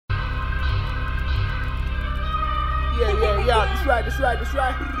Yeah, that's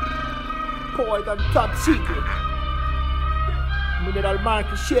right. Poet and top secret. Mineral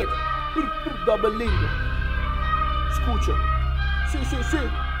market shit. Double Lingo. Escucha. Sí.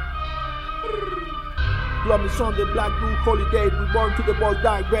 Gloomy Sunday, Black Goo Holiday. Reborn to the boy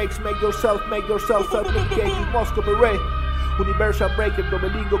die breaks. Make yourself self-medicate with Moscow Beret. Universal Breaker,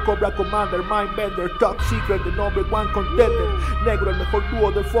 Lingo, Cobra Commander, Mindbender, Top Secret, the number one contender. Negro, el mejor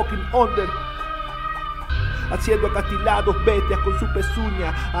dúo del fucking under. Haciendo acastilados bestias con su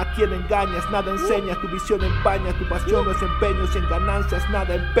pezuña. A quien engañas, nada enseñas. Tu visión empaña, tu pasión no es empeño. Si en ganancias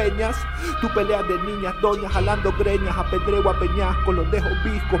nada empeñas. Tu pelea de niñas, doñas, jalando greñas. Apedreo a peñascos, los dejo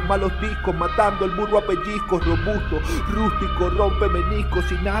viscos. Malos discos, matando el burro a pellizcos. Robusto, rústico, rompe meniscos.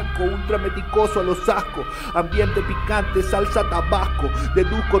 Sin asco, ultra meticoso a los ascos. Ambiente picante, salsa tabasco.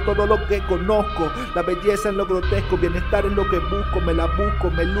 Deduzco todo lo que conozco. La belleza en lo grotesco, bienestar en lo que busco. Me la busco,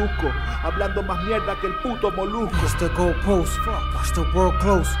 me luzco. Hablando más mierda que el puto molusco. It's the goalpost, watch the world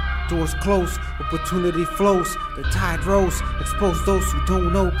close. Doors close, opportunity flows. The tide rose, expose those who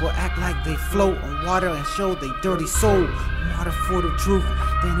don't know but act like they float on water and show they dirty soul. Water for the truth,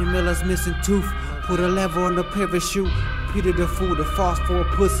 Danny Miller's missing tooth. Put a lever on the parachute. Peter the fool, the false for a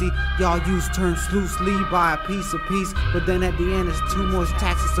pussy. Y'all use terms loosely, buy a piece, but then at the end it's too much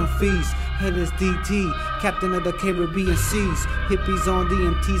taxes and fees. Headless DT, captain of the Caribbean seas. Hippies on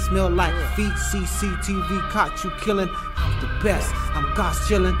DMT smell like feet. CCTV caught you killing. I'm the best, I'm God's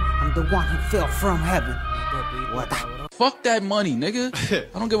chillin'. I'm the one who fell from heaven. What the? Fuck that money, nigga.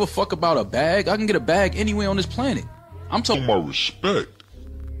 I don't give a fuck about a bag. I can get a bag anywhere on this planet. I'm talking about respect.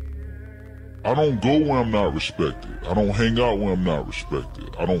 I don't go where I'm not respected. I don't hang out where I'm not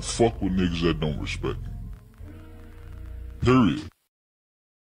respected. I don't fuck with niggas that don't respect me. Period.